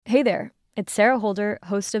Hey there, it's Sarah Holder,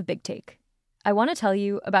 host of Big Take. I want to tell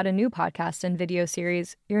you about a new podcast and video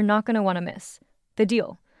series you're not going to want to miss, The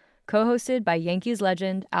Deal, co-hosted by Yankees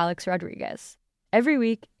legend Alex Rodriguez. Every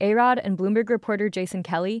week, A-Rod and Bloomberg reporter Jason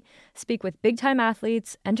Kelly speak with big-time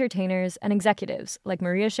athletes, entertainers, and executives like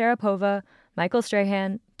Maria Sharapova, Michael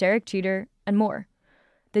Strahan, Derek Jeter, and more.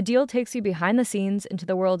 The Deal takes you behind the scenes into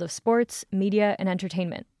the world of sports, media, and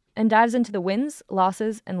entertainment, and dives into the wins,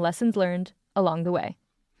 losses, and lessons learned along the way.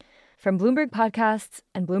 From Bloomberg Podcasts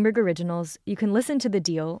and Bloomberg Originals, you can listen to The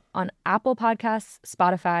Deal on Apple Podcasts,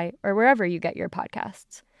 Spotify, or wherever you get your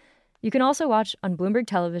podcasts. You can also watch on Bloomberg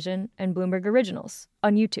Television and Bloomberg Originals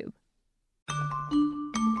on YouTube.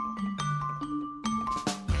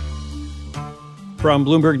 From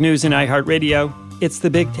Bloomberg News and iHeartRadio, it's The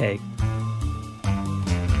Big Take.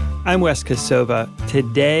 I'm Wes Kosova.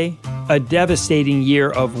 Today, a devastating year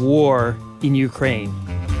of war in Ukraine.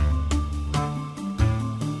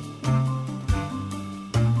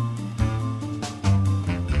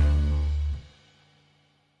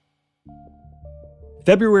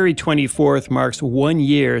 February 24th marks 1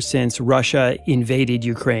 year since Russia invaded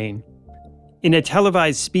Ukraine. In a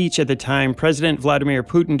televised speech at the time, President Vladimir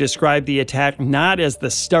Putin described the attack not as the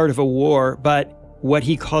start of a war, but what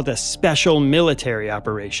he called a special military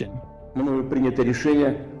operation.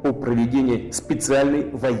 Putin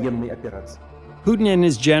and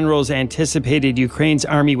his generals anticipated Ukraine's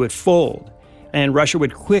army would fold, and Russia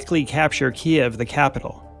would quickly capture Kiev, the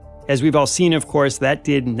capital. As we've all seen, of course, that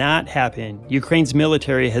did not happen. Ukraine's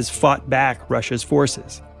military has fought back Russia's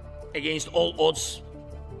forces. Against all odds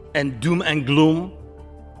and doom and gloom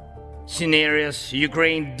scenarios,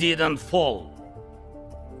 Ukraine didn't fall.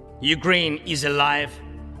 Ukraine is alive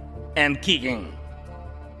and kicking.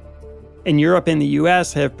 And Europe and the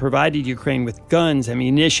U.S. have provided Ukraine with guns,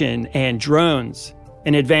 ammunition, and drones.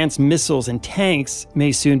 And advanced missiles and tanks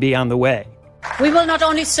may soon be on the way. We will not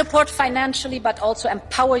only support financially, but also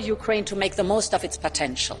empower Ukraine to make the most of its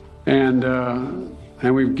potential. And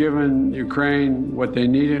we've given Ukraine what they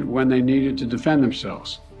needed when they needed to defend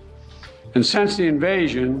themselves. And since the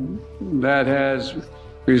invasion, that has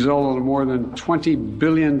resulted in more than $20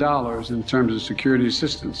 billion in terms of security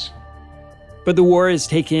assistance. But the war has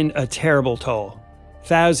taken a terrible toll.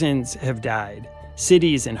 Thousands have died.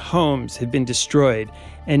 Cities and homes have been destroyed,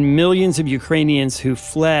 and millions of Ukrainians who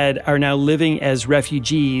fled are now living as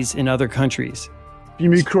refugees in other countries.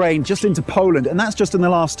 From Ukraine just into Poland, and that's just in the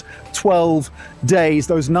last 12 days.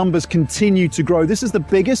 Those numbers continue to grow. This is the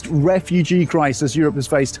biggest refugee crisis Europe has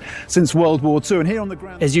faced since World War II. And here on the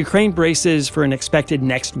ground, as Ukraine braces for an expected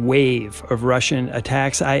next wave of Russian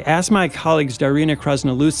attacks, I asked my colleagues Darina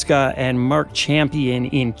Krasnoludska and Mark Champion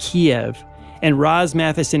in Kiev and Roz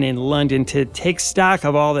Matheson in London to take stock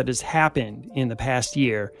of all that has happened in the past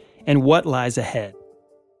year and what lies ahead.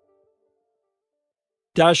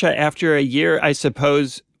 Dasha, after a year, I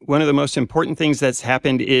suppose one of the most important things that's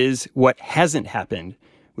happened is what hasn't happened,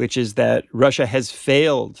 which is that Russia has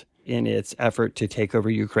failed in its effort to take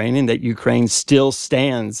over Ukraine and that Ukraine still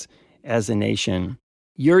stands as a nation.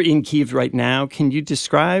 You're in Kyiv right now. Can you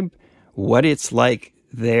describe what it's like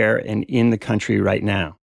there and in the country right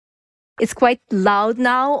now? It's quite loud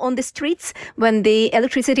now on the streets when the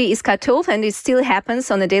electricity is cut off, and it still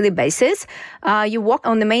happens on a daily basis. You walk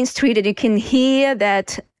on the main street and you can hear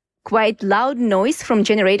that quite loud noise from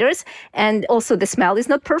generators, and also the smell is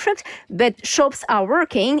not perfect, but shops are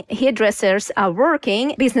working, hairdressers are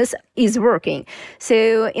working, business is working.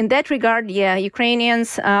 So in that regard,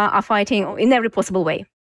 Ukrainians are fighting in every possible way.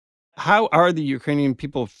 How are the Ukrainian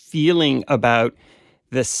people feeling about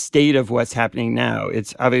the state of what's happening now?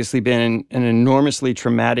 It's obviously been an enormously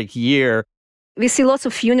traumatic year. We see lots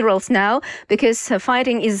of funerals now because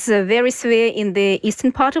fighting is very severe in the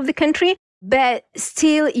eastern part of the country. But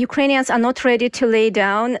still, Ukrainians are not ready to lay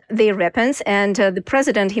down their weapons. And the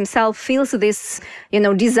president himself feels this,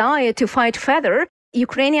 desire to fight further.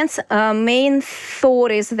 Ukrainians' main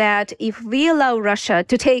thought is that if we allow Russia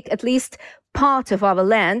to take at least part of our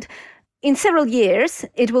land, in several years,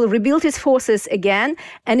 it will rebuild its forces again,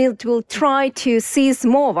 and it will try to seize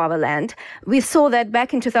more of our land. We saw that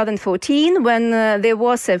back in 2014 when there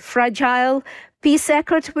was a fragile peace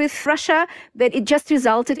accord with Russia, but it just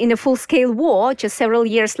resulted in a full-scale war just several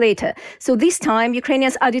years later. So this time,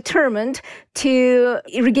 Ukrainians are determined to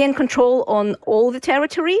regain control on all the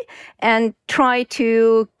territory and try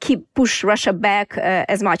to push Russia back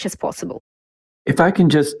as much as possible. If I can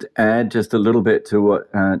just add just a little bit to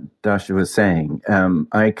what Dasha was saying.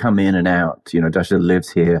 I come in and out. Dasha lives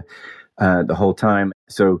here the whole time.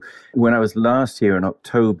 So when I was last here in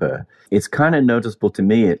October, it's kind of noticeable to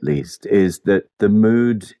me, at least, is that the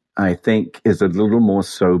mood I think, is a little more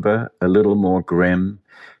sober, a little more grim.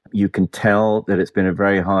 You can tell that it's been a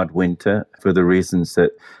very hard winter for the reasons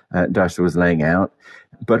that Dasha was laying out.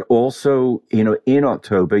 But also, in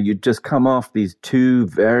October, you'd just come off these two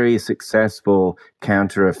very successful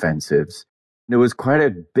counteroffensives. There was quite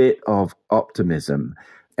a bit of optimism.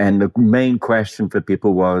 And the main question for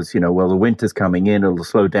people was, well, the winter's coming in, it'll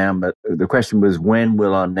slow down. But the question was, when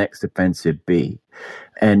will our next offensive be?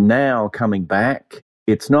 And now coming back,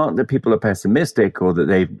 it's not that people are pessimistic or that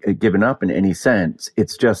they've given up in any sense.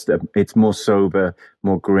 It's just, it's more sober,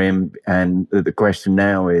 more grim. And the question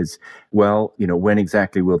now is, well, when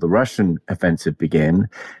exactly will the Russian offensive begin?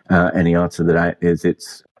 And the answer to that is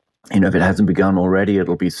if it hasn't begun already,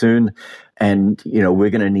 it'll be soon. And, we're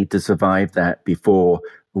going to need to survive that before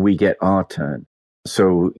we get our turn.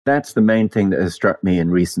 So that's the main thing that has struck me in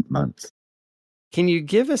recent months. Can you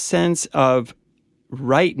give a sense of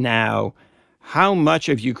right now how much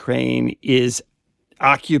of Ukraine is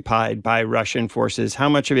occupied by Russian forces? How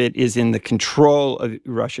much of it is in the control of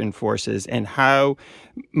Russian forces? And how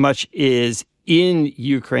much is in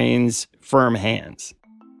Ukraine's firm hands?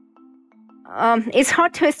 It's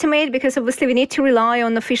hard to estimate because obviously we need to rely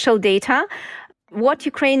on official data. What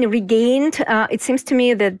Ukraine regained, it seems to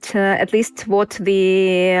me that at least what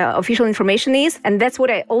the official information is, and that's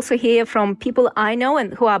what I also hear from people I know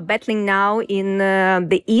and who are battling now in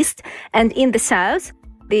the east and in the south,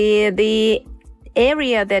 the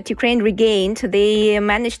area that Ukraine regained, they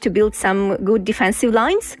managed to build some good defensive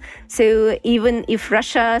lines. So even if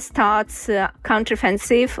Russia starts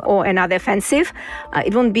counteroffensive or another offensive,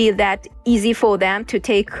 it won't be that easy for them to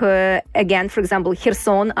take, again, for example,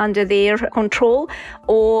 Kherson under their control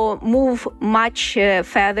or move much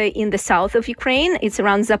further in the south of Ukraine. It's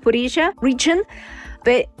around Zaporizhia region.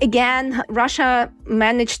 But again, Russia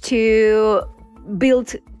managed to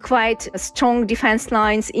build quite strong defense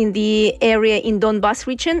lines in the area in Donbas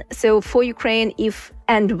region. So for Ukraine, if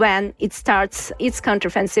and when it starts its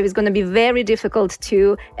counteroffensive, it's going to be very difficult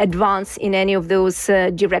to advance in any of those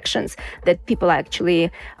directions that people actually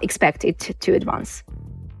expect it to advance.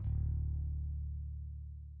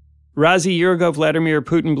 Razi, a year ago, Vladimir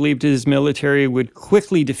Putin believed his military would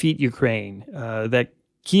quickly defeat Ukraine, that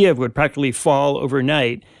Kiev would practically fall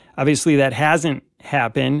overnight. Obviously, that hasn't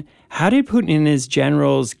happened. How did Putin and his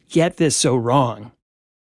generals get this so wrong?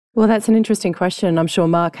 Well, that's an interesting question. I'm sure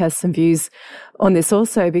Mark has some views on this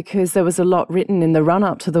also, because there was a lot written in the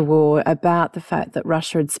run-up to the war about the fact that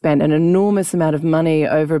Russia had spent an enormous amount of money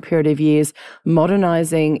over a period of years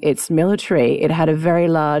modernizing its military. It had a very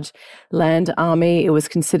large land army. It was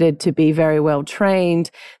considered to be very well trained.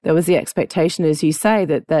 There was the expectation, as you say,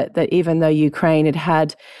 that even though Ukraine had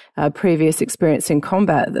had previous experience in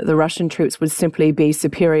combat, that the Russian troops would simply be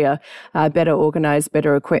superior, better organized,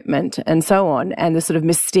 better equipment, and so on. And the sort of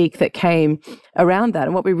mystique that came around that.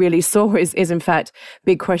 And what we really saw is in fact,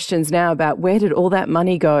 big questions now about where did all that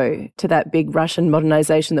money go to that big Russian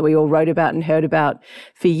modernization that we all wrote about and heard about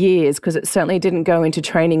for years, because it certainly didn't go into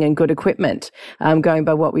training and good equipment, going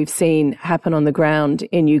by what we've seen happen on the ground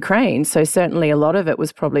in Ukraine. So certainly a lot of it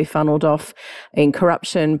was probably funneled off in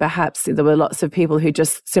corruption. Perhaps there were lots of people who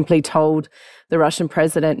just simply told the Russian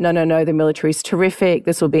president, no, the military is terrific.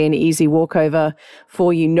 This will be an easy walkover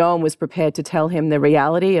for you. No one was prepared to tell him the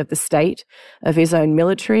reality of the state of his own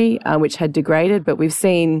military, which had degraded. But we've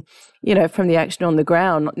seen, from the action on the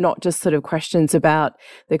ground, not just sort of questions about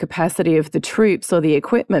the capacity of the troops or the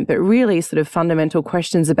equipment, but really sort of fundamental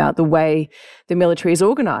questions about the way the military is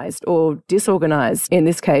organized or disorganized, in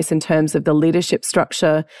this case, in terms of the leadership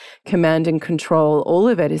structure, command and control. All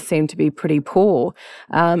of it has seemed to be pretty poor.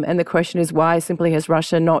 And the question is, why simply has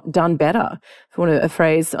Russia not done better, for want of a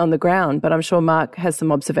phrase, on the ground? But I'm sure Mark has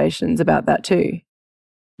some observations about that too.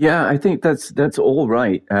 Yeah, I think that's all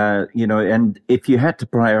right. And if you had to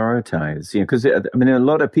prioritize, because a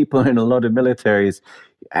lot of people in a lot of militaries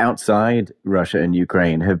outside Russia and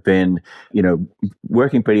Ukraine have been,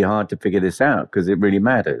 working pretty hard to figure this out, because it really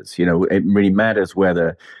matters. It really matters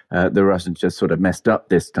whether the Russians just sort of messed up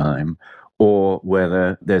this time, or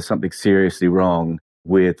whether there's something seriously wrong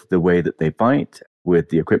with the way that they fight, with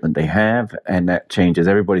the equipment they have, and that changes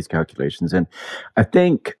everybody's calculations. And I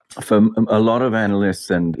think for a lot of analysts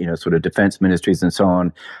and, sort of defense ministries and so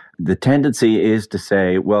on, the tendency is to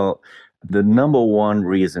say, well, the number one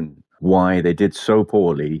reason why they did so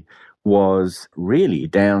poorly was really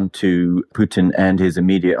down to Putin and his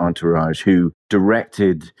immediate entourage, who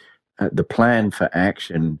directed the plan for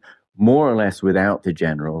action more or less without the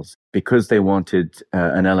generals. Because they wanted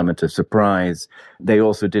an element of surprise, they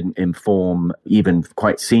also didn't inform even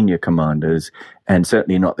quite senior commanders, and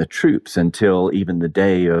certainly not the troops, until even the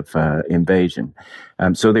day of invasion.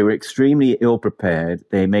 So they were extremely ill-prepared.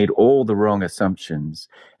 They made all the wrong assumptions,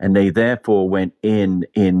 and they therefore went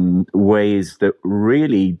in ways that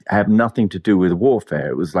really have nothing to do with warfare.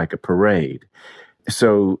 It was like a parade.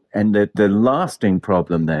 So, and the lasting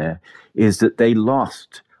problem there is that they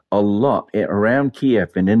lost a lot around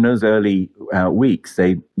Kiev, and in those early weeks,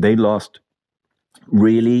 they lost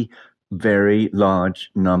really very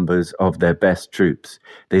large numbers of their best troops.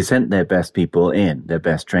 They sent their best people in, their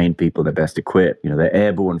best trained people, their best equipped, their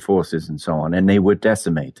airborne forces and so on, and they were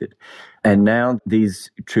decimated. And now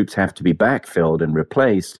these troops have to be backfilled and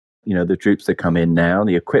replaced. The troops that come in now,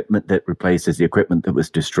 the equipment that replaces the equipment that was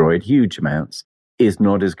destroyed, huge amounts, is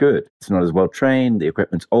not as good. It's not as well trained. The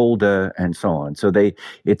equipment's older and so on. So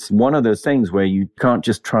it's one of those things where you can't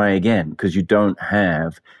just try again because you don't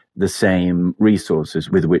have the same resources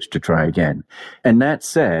with which to try again. And that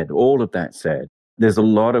said, all of that said, there's a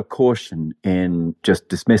lot of caution in just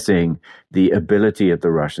dismissing the ability of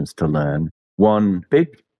the Russians to learn. One big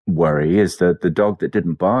worry is that the dog that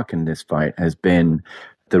didn't bark in this fight has been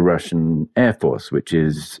the Russian Air Force, which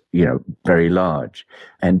is, very large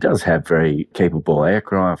and does have very capable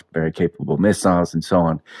aircraft, very capable missiles and so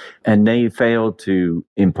on. And they failed to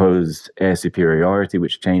impose air superiority,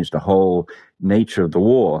 which changed the whole nature of the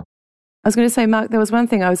war. I was going to say, Mark, there was one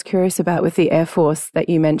thing I was curious about with the Air Force that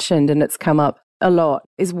you mentioned, and it's come up a lot,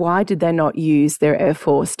 is why did they not use their Air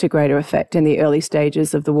Force to greater effect in the early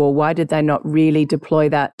stages of the war? Why did they not really deploy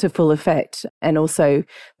that to full effect, and also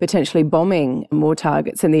potentially bombing more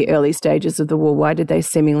targets in the early stages of the war? Why did they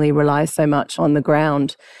seemingly rely so much on the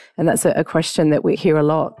ground? And that's a question that we hear a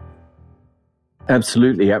lot.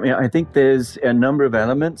 Absolutely. I mean, I think there's a number of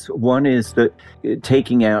elements. One is that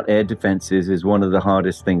taking out air defenses is one of the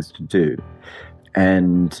hardest things to do.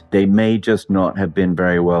 And they may just not have been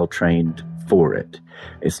very well trained for it.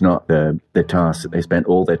 It's not the task that they spent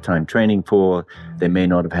all their time training for. They may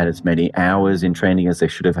not have had as many hours in training as they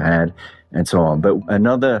should have had, and so on. But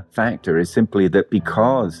another factor is simply that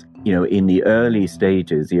because, in the early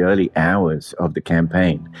stages, the early hours of the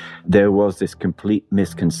campaign, there was this complete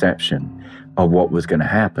misconception of what was going to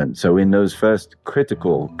happen. So in those first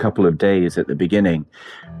critical couple of days at the beginning,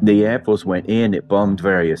 the Air Force went in, it bombed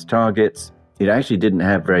various targets. It actually didn't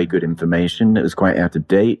have very good information. It was quite out of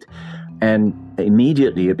date. And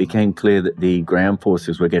immediately it became clear that the ground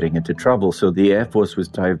forces were getting into trouble. So the Air Force was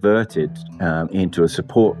diverted into a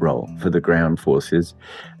support role for the ground forces,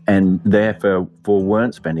 and therefore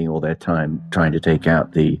weren't spending all their time trying to take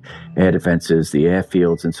out the air defenses, the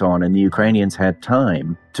airfields, and so on. And the Ukrainians had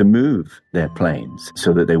time to move their planes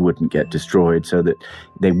so that they wouldn't get destroyed, so that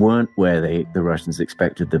they weren't where the Russians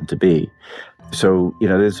expected them to be. So,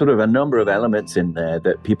 there's sort of a number of elements in there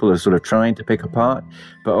that people are sort of trying to pick apart.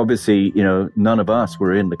 But obviously, none of us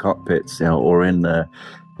were in the cockpits or in the,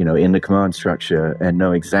 in the command structure and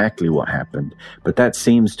know exactly what happened. But that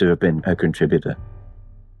seems to have been a contributor.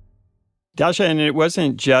 Dasha, and it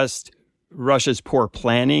wasn't just Russia's poor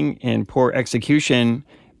planning and poor execution,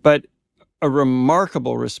 but a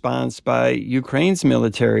remarkable response by Ukraine's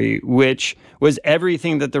military, which was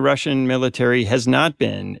everything that the Russian military has not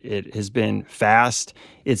been. It has been fast,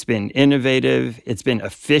 it's been innovative, it's been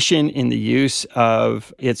efficient in the use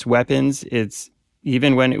of its weapons. It's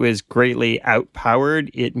even when it was greatly outpowered,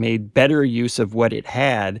 it made better use of what it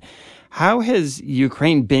had. How has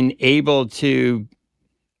Ukraine been able to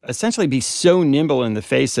essentially be so nimble in the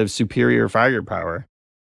face of superior firepower?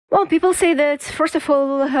 Well, people say that, first of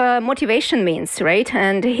all, motivation means, right?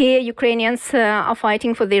 And here Ukrainians are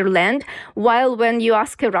fighting for their land, while when you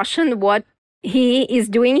ask a Russian what he is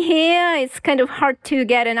doing here, it's kind of hard to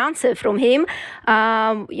get an answer from him.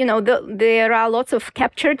 There are lots of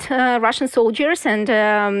captured Russian soldiers,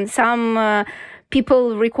 and some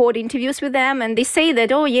people record interviews with them, and they say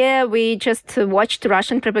that, we just watched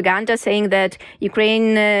Russian propaganda saying that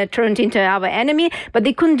Ukraine turned into our enemy, but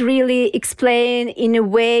they couldn't really explain in a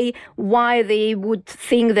way why they would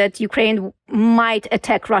think that Ukraine might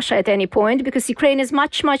attack Russia at any point, because Ukraine is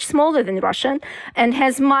much, much smaller than Russia and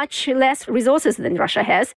has much less resources than Russia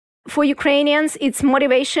has. For Ukrainians, it's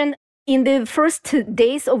motivation. In the first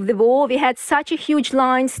days of the war, we had such a huge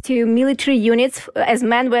lines to military units as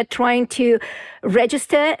men were trying to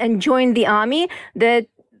register and join the army that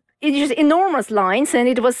it was enormous lines, and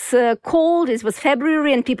it was cold. It was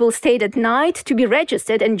February, and people stayed at night to be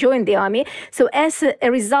registered and join the army. So as a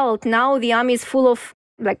result, now the army is full of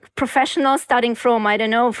professionals, starting from,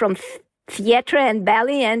 from theater and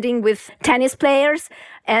ballet, ending with tennis players.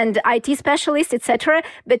 and IT specialists, etc.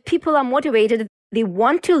 But people are motivated. They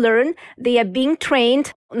want to learn. They are being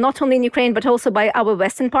trained, not only in Ukraine, but also by our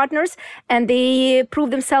Western partners. And they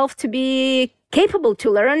prove themselves to be capable to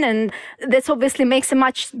learn. And this obviously makes a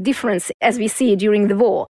much difference as we see during the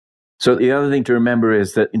war. So the other thing to remember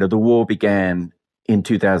is that, the war began in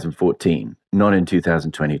 2014, not in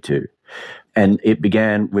 2022. And it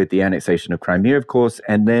began with the annexation of Crimea, of course,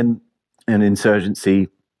 and then an insurgency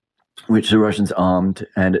which the Russians armed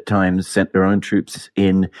and at times sent their own troops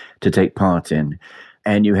in to take part in.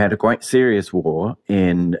 And you had a quite serious war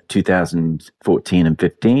in 2014 and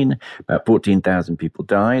 15. About 14,000 people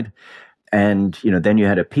died. And, then you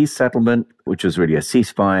had a peace settlement, which was really a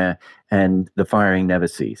ceasefire, and the firing never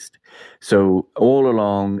ceased. So all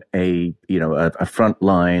along a front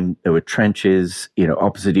line, there were trenches,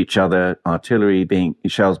 opposite each other,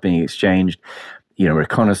 shells being exchanged,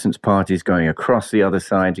 reconnaissance parties going across the other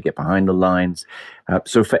side to get behind the lines.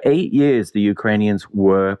 So for 8 years, the Ukrainians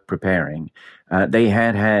were preparing. They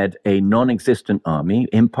had a non-existent army,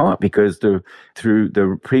 in part because through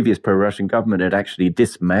the previous pro-Russian government had actually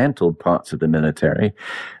dismantled parts of the military.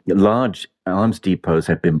 Large arms depots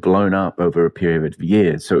had been blown up over a period of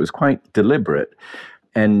years, so it was quite deliberate.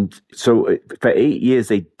 And so for 8 years,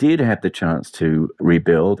 they did have the chance to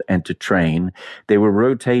rebuild and to train. They were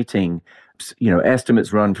rotating,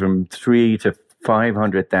 estimates run from 3 to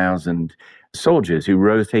 500,000 soldiers who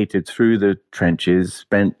rotated through the trenches,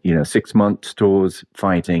 spent, 6 months tours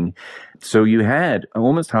fighting. So you had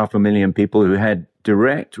almost 500,000 people who had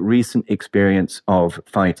direct recent experience of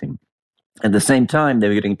fighting. At the same time, they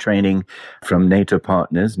were getting training from NATO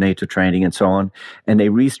partners, NATO training and so on, and they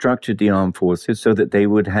restructured the armed forces so that they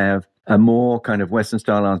would have a more kind of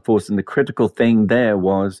Western-style armed force. And the critical thing there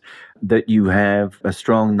was that you have a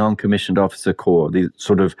strong non-commissioned officer corps, these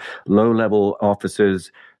sort of low-level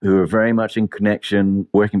officers who are very much in connection,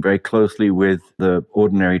 working very closely with the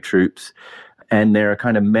ordinary troops. And they're a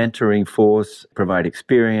kind of mentoring force, provide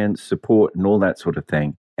experience, support, and all that sort of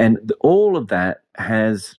thing. And all of that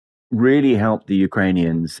has really helped the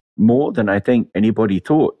Ukrainians more than I think anybody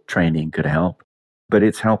thought training could help, but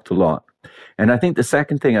it's helped a lot. And I think the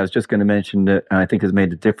second thing I was just going to mention that I think has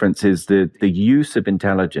made a difference is the use of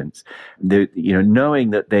intelligence.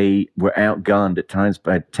 Knowing that they were outgunned at times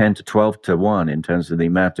by 10 to 12 to 1 in terms of the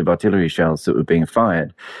amount of artillery shells that were being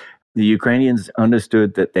fired, the Ukrainians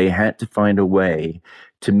understood that they had to find a way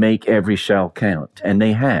to make every shell count, and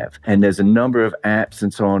they have. And there's a number of apps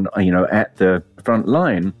and so on, at the front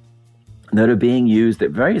line that are being used,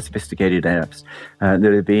 that very sophisticated apps that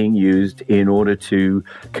are being used in order to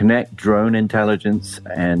connect drone intelligence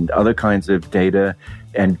and other kinds of data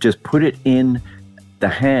and just put it in the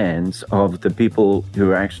hands of the people who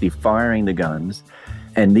are actually firing the guns.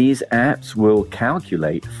 And these apps will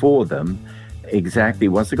calculate for them exactly,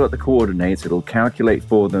 once they've got the coordinates, it'll calculate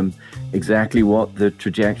for them exactly what the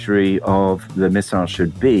trajectory of the missile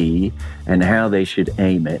should be and how they should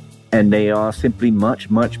aim it. And they are simply much,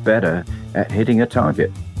 much better at hitting a target.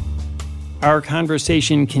 Our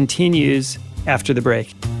conversation continues after the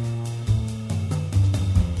break.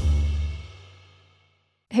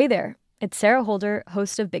 Hey there, it's Sarah Holder,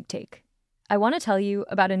 host of Big Take. I want to tell you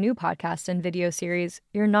about a new podcast and video series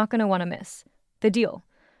you're not going to want to miss, The Deal,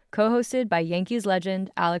 co-hosted by Yankees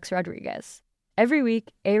legend Alex Rodriguez. Every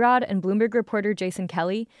week, A-Rod and Bloomberg reporter Jason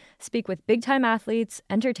Kelly speak with big-time athletes,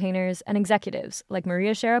 entertainers, and executives like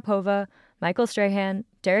Maria Sharapova, Michael Strahan,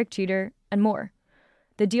 Derek Jeter, and more.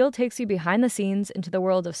 The Deal takes you behind the scenes into the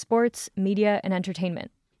world of sports, media, and entertainment,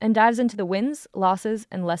 and dives into the wins, losses,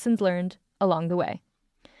 and lessons learned along the way.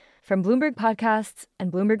 From Bloomberg Podcasts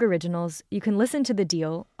and Bloomberg Originals, you can listen to The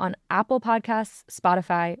Deal on Apple Podcasts,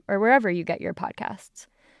 Spotify, or wherever you get your podcasts.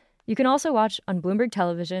 You can also watch on Bloomberg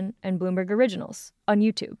Television and Bloomberg Originals on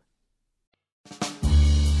YouTube.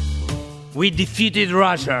 We defeated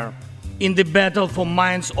Russia in the battle for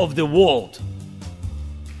minds of the world.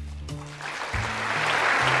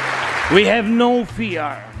 We have no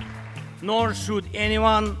fear, nor should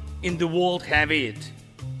anyone in the world have it.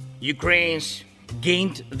 Ukraine's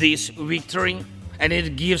gained this victory, and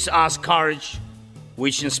it gives us courage,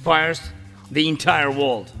 which inspires the entire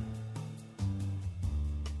world.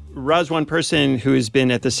 Roz, one person who has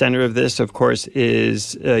been at the center of this, of course,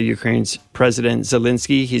 is Ukraine's President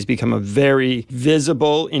Zelensky. He's become a very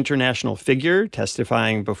visible international figure,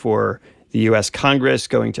 testifying before the U.S. Congress,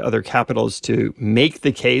 going to other capitals to make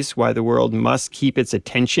the case why the world must keep its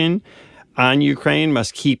attention on Ukraine,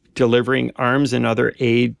 must keep delivering arms and other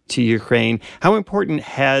aid to Ukraine. How important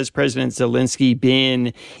has President Zelensky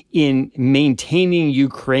been in maintaining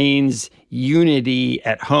Ukraine's unity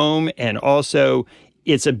at home and also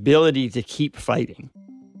its ability to keep fighting?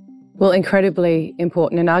 Well, incredibly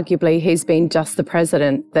important, and arguably he's been just the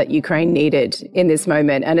president that Ukraine needed in this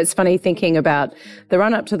moment. And it's funny thinking about the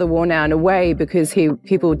run-up to the war now in a way, because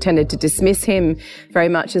people tended to dismiss him very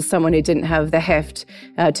much as someone who didn't have the heft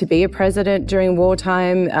to be a president during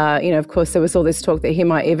wartime. Of course, there was all this talk that he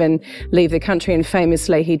might even leave the country, and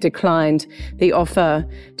famously he declined the offer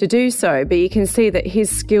to do so. But you can see that his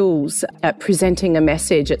skills at presenting a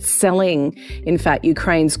message, at selling, in fact,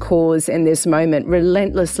 Ukraine's cause in this moment,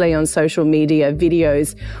 relentlessly on social media,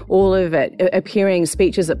 videos, all of it, appearing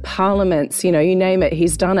speeches at parliaments, you name it,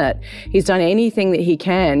 he's done it. He's done anything that he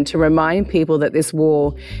can to remind people that this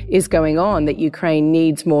war is going on, that Ukraine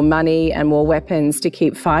needs more money and more weapons to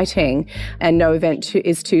keep fighting, and no event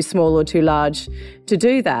is too small or too large to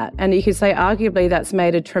do that. And you could say arguably that's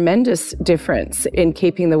made a tremendous difference in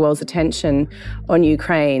keeping the world's attention on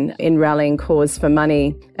Ukraine, in rallying cause for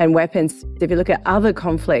money and weapons. If you look at other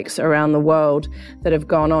conflicts around the world that have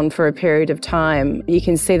gone on for a period of time, you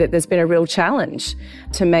can see that there's been a real challenge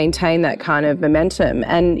to maintain that kind of momentum.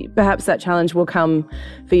 And perhaps that challenge will come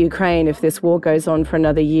for Ukraine if this war goes on for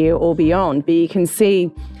another year or beyond. But you can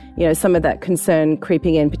see some of that concern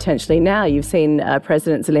creeping in potentially now. You've seen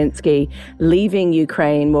President Zelensky leaving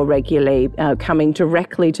Ukraine more regularly, coming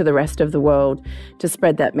directly to the rest of the world to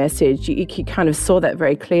spread that message. You kind of saw that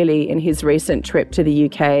very clearly in his recent trip to the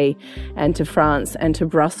UK and to France and to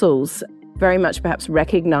Brussels, very much perhaps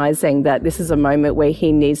recognising that this is a moment where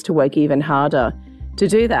he needs to work even harder to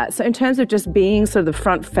do that. So in terms of just being sort of the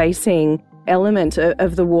front-facing element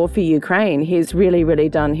of the war for Ukraine, he's really, really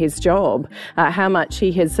done his job. How much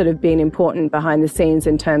he has sort of been important behind the scenes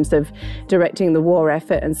in terms of directing the war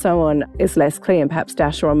effort and so on is less clear, and perhaps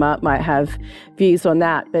Dasha or Mark might have views on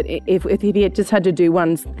that. But if he had just had to do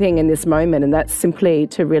one thing in this moment, and that's simply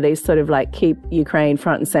to really sort of like keep Ukraine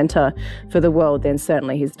front and centre for the world, then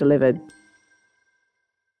certainly he's delivered.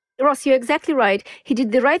 Ross, you're exactly right. He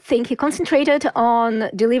did the right thing. He concentrated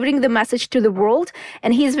on delivering the message to the world,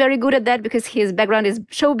 and he's very good at that because his background is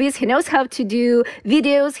showbiz. He knows how to do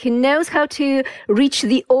videos. He knows how to reach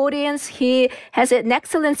the audience. He has an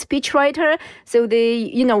excellent speechwriter, so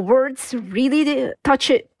the words really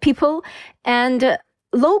touch people. And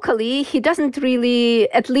locally, he doesn't really,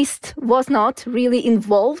 at least was not really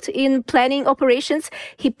involved in planning operations.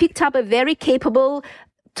 He picked up a very capable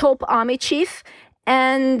top army chief,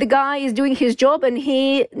 and the guy is doing his job, and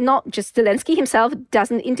he, not just Zelensky himself,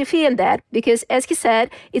 doesn't interfere in that because, as he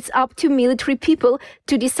said, it's up to military people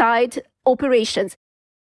to decide operations.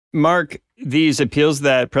 Mark, these appeals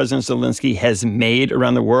that President Zelensky has made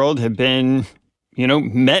around the world have been,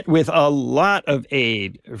 met with a lot of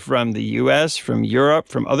aid from the U.S., from Europe,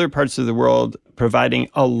 from other parts of the world, providing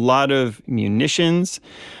a lot of munitions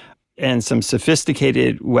and some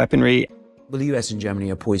sophisticated weaponry. Well, the US and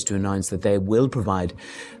Germany are poised to announce that they will provide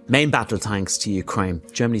main battle tanks to Ukraine.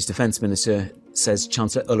 Germany's defense minister says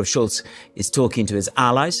Chancellor Olaf Scholz is talking to his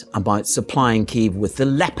allies about supplying Kyiv with the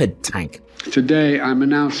Leopard tank. Today, I'm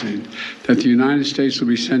announcing that the United States will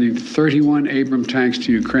be sending 31 Abrams tanks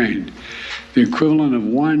to Ukraine, the equivalent of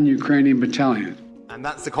one Ukrainian battalion. And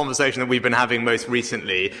that's the conversation that we've been having most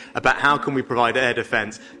recently about how can we provide air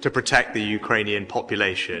defense to protect the Ukrainian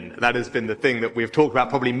population. That has been the thing that we've talked about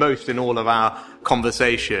probably most in all of our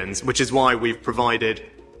conversations, which is why we've provided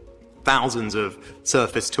thousands of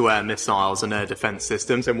surface-to-air missiles and air defense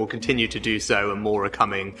systems, and will continue to do so, and more are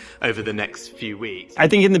coming over the next few weeks. I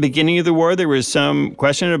think in the beginning of the war, there was some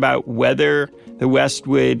question about whether the West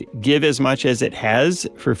would give as much as it has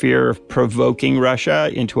for fear of provoking Russia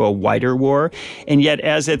into a wider war. And yet,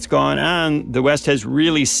 as it's gone on, the West has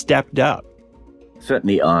really stepped up.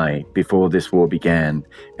 Certainly before this war began,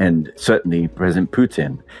 and certainly President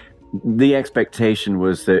Putin, the expectation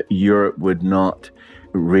was that Europe would not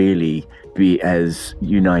really be as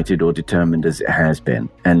united or determined as it has been,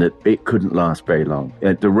 and that it couldn't last very long.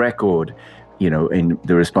 The record, in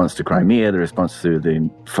the response to Crimea, the response to the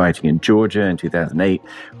fighting in Georgia in 2008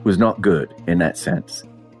 was not good in that sense.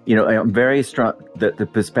 I'm very struck that the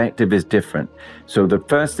perspective is different. So the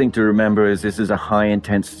first thing to remember is this is a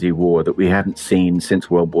high-intensity war that we haven't seen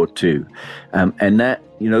since World War II. And that,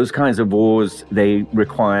 those kinds of wars, they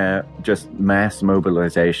require just mass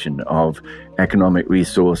mobilization of economic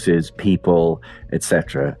resources, people,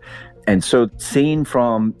 etc. And so seen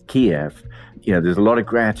from Kiev, there's a lot of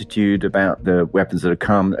gratitude about the weapons that have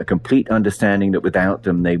come, a complete understanding that without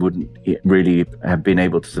them, they wouldn't really have been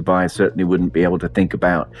able to survive, certainly wouldn't be able to think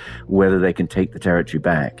about whether they can take the territory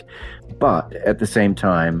back. But at the same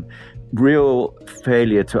time, real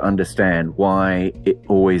failure to understand why it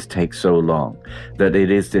always takes so long, that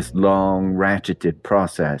it is this long, ratcheted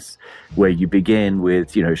process where you begin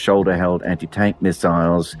with, shoulder-held anti-tank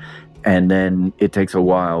missiles, And then it takes a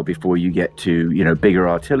while before you get to, bigger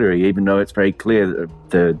artillery, even though it's very clear that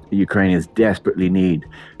the Ukrainians desperately need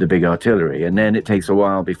the big artillery. And then it takes a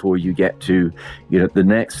while before you get to, the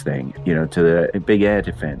next thing, to the big air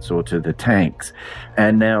defense or to the tanks.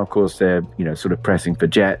 And now, of course, they're, sort of pressing for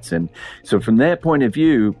jets. And so from their point of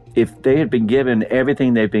view, if they had been given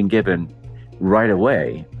everything they've been given right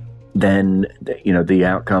away, then, the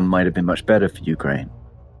outcome might have been much better for Ukraine.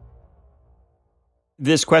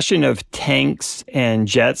 This question of tanks and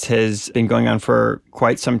jets has been going on for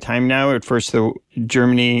quite some time now. At first,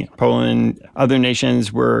 Germany, Poland, other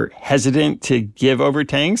nations were hesitant to give over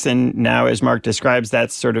tanks. And now, as Mark describes,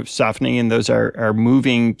 that's sort of softening and those are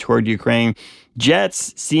moving toward Ukraine.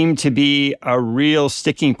 Jets seem to be a real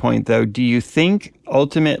sticking point, though. Do you think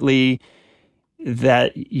ultimately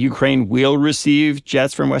that Ukraine will receive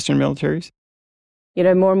jets from Western militaries?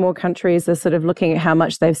 More and more countries are sort of looking at how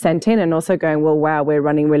much they've sent in and also going, well, wow, we're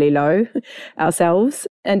running really low ourselves.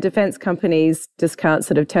 And defense companies just can't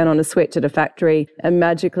sort of turn on a switch at a factory and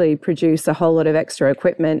magically produce a whole lot of extra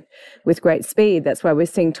equipment with great speed. That's why we're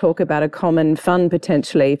seeing talk about a common fund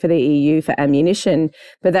potentially for the EU for ammunition.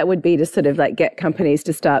 But that would be to sort of like get companies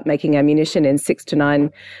to start making ammunition in 6 to 9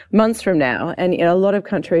 months from now. And a lot of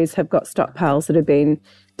countries have got stockpiles that have been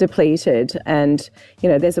depleted, and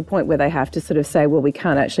there's a point where they have to sort of say, well, we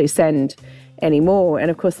can't actually send any more. And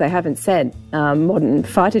of course they haven't sent modern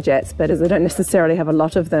fighter jets, but as they don't necessarily have a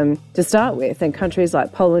lot of them to start with, and countries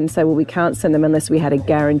like Poland say, well, we can't send them unless we had a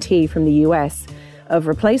guarantee from the US of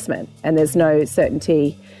replacement, and there's no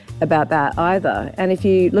certainty about that either. And if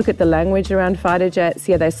you look at the language around fighter jets,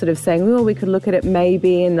 they're sort of saying, well, we could look at it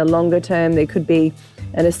maybe in the longer term, there could be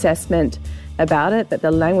an assessment about it, but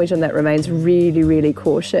the language on that remains really, really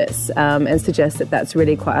cautious and suggests that that's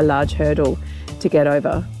really quite a large hurdle to get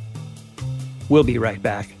over. We'll be right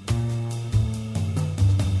back.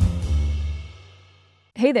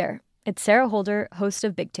 Hey there, it's Sarah Holder, host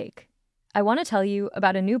of Big Take. I want to tell you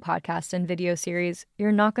about a new podcast and video series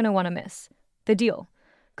you're not going to want to miss, The Deal,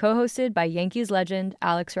 co-hosted by Yankees legend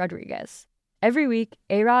Alex Rodriguez. Every week,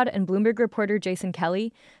 A-Rod and Bloomberg reporter Jason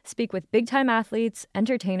Kelly speak with big-time athletes,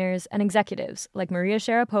 entertainers, and executives like Maria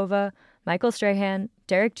Sharapova, Michael Strahan,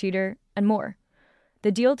 Derek Jeter, and more.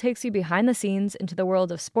 The Deal takes you behind the scenes into the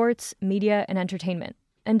world of sports, media, and entertainment,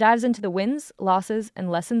 and dives into the wins, losses,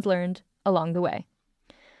 and lessons learned along the way.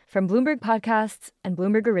 From Bloomberg Podcasts and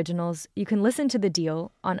Bloomberg Originals, you can listen to The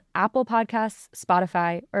Deal on Apple Podcasts,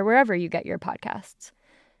 Spotify, or wherever you get your podcasts.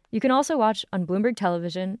 You can also watch on Bloomberg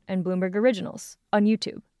Television and Bloomberg Originals on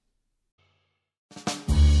YouTube.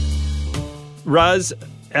 Roz,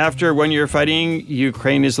 after 1 year fighting,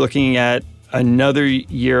 Ukraine is looking at another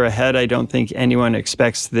year ahead. I don't think anyone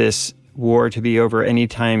expects this war to be over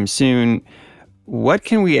anytime soon. What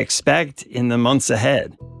can we expect in the months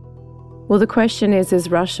ahead? Well, the question is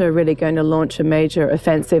Russia really going to launch a major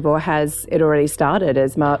offensive, or has it already started,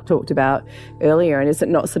 as Mark talked about earlier? And is it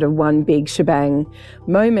not sort of one big shebang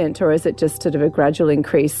moment, or is it just sort of a gradual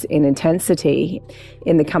increase in intensity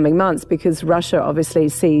in the coming months? Because Russia obviously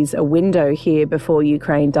sees a window here before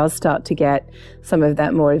Ukraine does start to get some of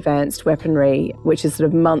that more advanced weaponry, which is sort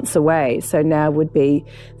of months away. So now would be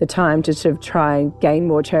the time to sort of try and gain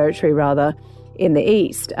more territory rather in the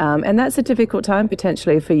east. And that's a difficult time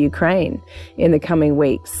potentially for Ukraine in the coming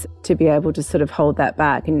weeks to be able to sort of hold that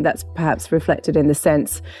back. And that's perhaps reflected in the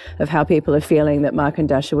sense of how people are feeling that Mark and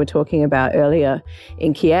Dasha were talking about earlier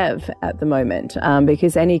in Kiev at the moment,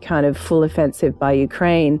 because any kind of full offensive by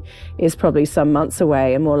Ukraine is probably some months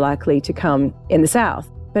away and more likely to come in the south.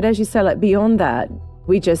 But as you say, like beyond that,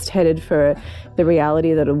 we just headed for the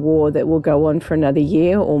reality that a war that will go on for another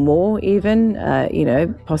year or more even,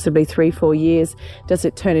 possibly 3-4 years. Does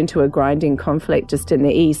it turn into a grinding conflict just in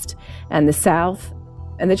the east and the south?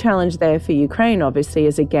 And the challenge there for Ukraine, obviously,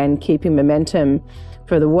 is again keeping momentum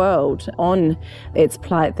for the world on its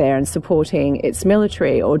plight there and supporting its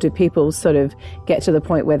military, or do people sort of get to the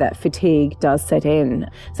point where that fatigue does set in?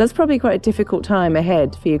 So it's probably quite a difficult time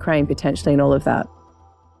ahead for Ukraine potentially in all of that.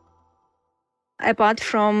 Apart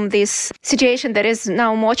from this situation that is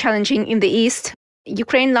now more challenging in the east,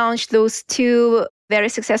 Ukraine launched those 2 very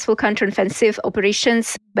successful counteroffensive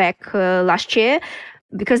operations back last year,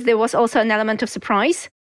 because there was also an element of surprise.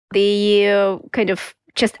 They kind of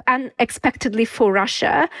just unexpectedly for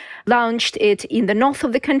Russia launched it in the north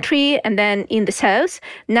of the country and then in the south.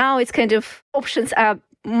 Now it's kind of options are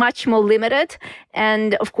much more limited.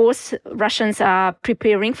 And of course, Russians are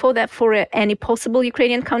preparing for that, for any possible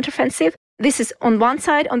Ukrainian counteroffensive. This is on one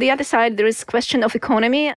side. On the other side, there is question of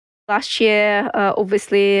economy. Last year,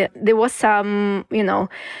 obviously, there was some,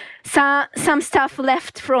 some stuff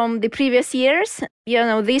left from the previous years.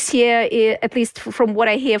 This year, at least from what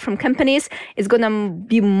I hear from companies, it's going to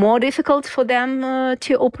be more difficult for them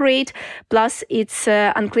to operate. Plus, it's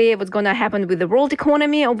unclear what's going to happen with the world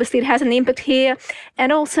economy. Obviously, it has an impact here.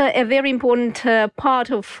 And also a very important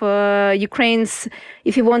part of Ukraine's,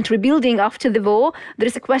 if you want, rebuilding after the war, there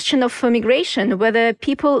is a question of migration, whether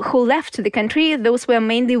people who left the country, those were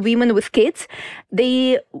mainly women with kids,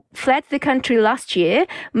 they fled the country last year.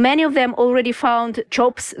 Many of them already found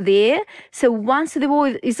jobs there. So once the war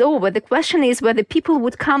is over, the question is whether people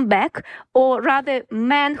would come back, or rather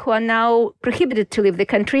men who are now prohibited to leave the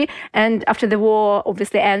country, and after the war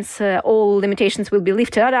obviously ends, all limitations will be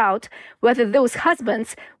lifted out, whether those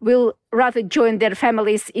husbands will rather join their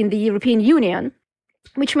families in the European Union,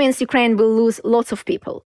 which means Ukraine will lose lots of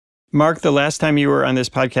people. Mark, the last time you were on this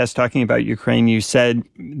podcast talking about Ukraine, you said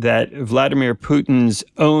that Vladimir Putin's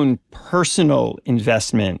own personal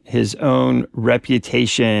investment, his own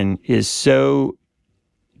reputation is so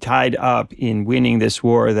tied up in winning this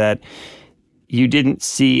war that you didn't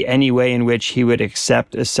see any way in which he would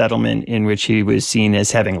accept a settlement in which he was seen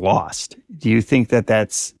as having lost. Do you think that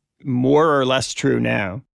that's more or less true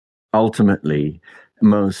now? Ultimately,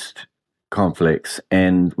 most conflicts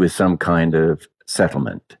end with some kind of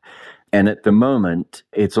settlement. And at the moment,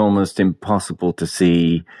 it's almost impossible to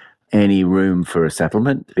see any room for a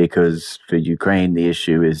settlement, because for Ukraine, the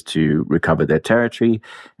issue is to recover their territory.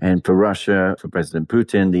 And for Russia, for President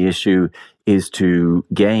Putin, the issue is to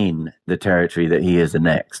gain the territory that he has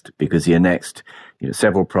annexed, because he annexed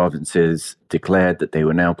several provinces, declared that they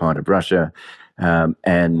were now part of Russia,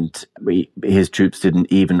 and his troops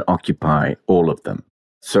didn't even occupy all of them.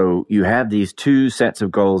 So you have these two sets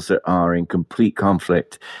of goals that are in complete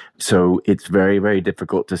conflict. So it's very, very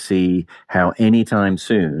difficult to see how anytime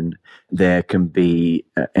soon there can be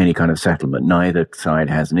any kind of settlement. Neither side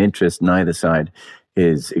has an interest. Neither side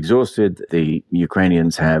is exhausted. The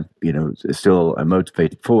Ukrainians have, still a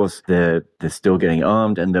motivated force. They're still getting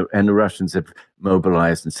armed, and the Russians have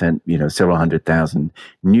mobilized and sent, several 100,000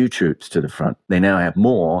 new troops to the front. They now have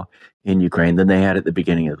more in Ukraine than they had at the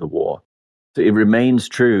beginning of the war. So it remains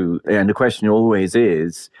true. And the question always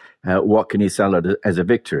is, what can he sell it as a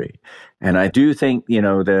victory? And I do think,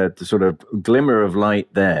 the sort of glimmer of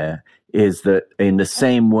light there is that in the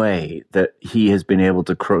same way that he has been able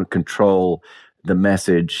to control the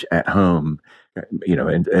message at home,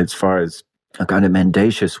 and as far as a kind of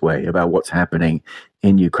mendacious way about what's happening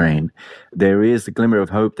in Ukraine, there is a glimmer of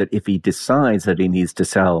hope that if he decides that he needs to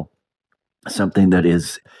sell something that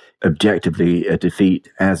is objectively a defeat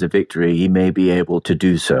as a victory, he may be able to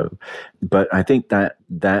do so. But I think that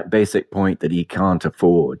basic point that he can't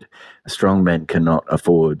afford, strong men cannot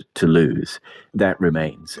afford to lose, that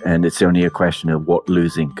remains. And it's only a question of what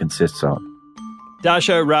losing consists of.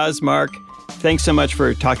 Dasha, Raz, Mark, thanks so much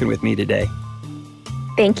for talking with me today.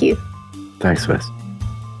 Thank you. Thanks, Wes.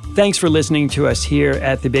 Thanks for listening to us here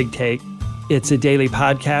at The Big Take. It's a daily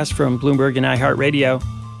podcast from Bloomberg and iHeartRadio.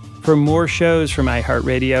 For more shows from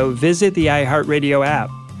iHeartRadio, visit the iHeartRadio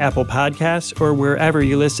app, Apple Podcasts, or wherever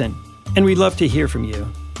you listen. And we'd love to hear from you.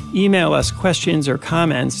 Email us questions or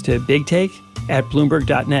comments to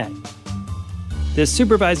bigtake@bloomberg.net. The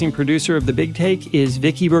supervising producer of The Big Take is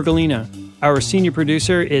Vicky Bergolina. Our senior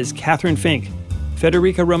producer is Catherine Fink.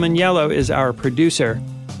 Federica Romagnello is our producer.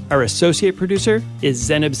 Our associate producer is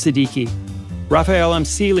Zenab Siddiqui. Raphael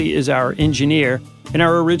Amsili is our engineer. And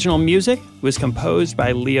our original music was composed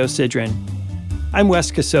by Leo Sidran. I'm Wes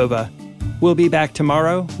Kosova. We'll be back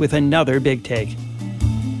tomorrow with another Big Take.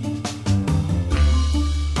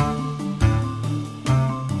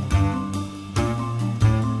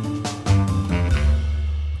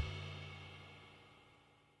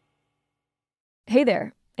 Hey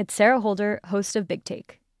there, it's Sarah Holder, host of Big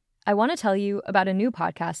Take. I want to tell you about a new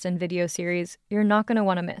podcast and video series you're not going to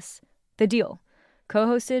want to miss, The Deal,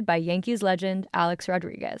 co-hosted by Yankees legend Alex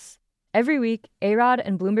Rodriguez. Every week, A-Rod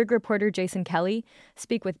and Bloomberg reporter Jason Kelly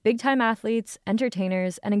speak with big-time athletes,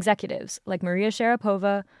 entertainers, and executives like Maria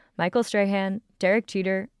Sharapova, Michael Strahan, Derek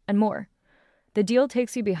Jeter, and more. The Deal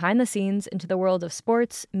takes you behind the scenes into the world of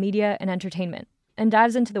sports, media, and entertainment, and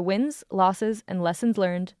dives into the wins, losses, and lessons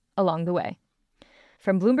learned along the way.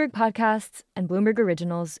 From Bloomberg Podcasts and Bloomberg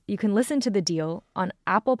Originals, you can listen to The Deal on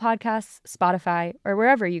Apple Podcasts, Spotify, or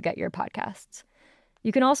wherever you get your podcasts.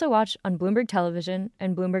 You can also watch on Bloomberg Television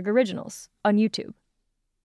and Bloomberg Originals on YouTube.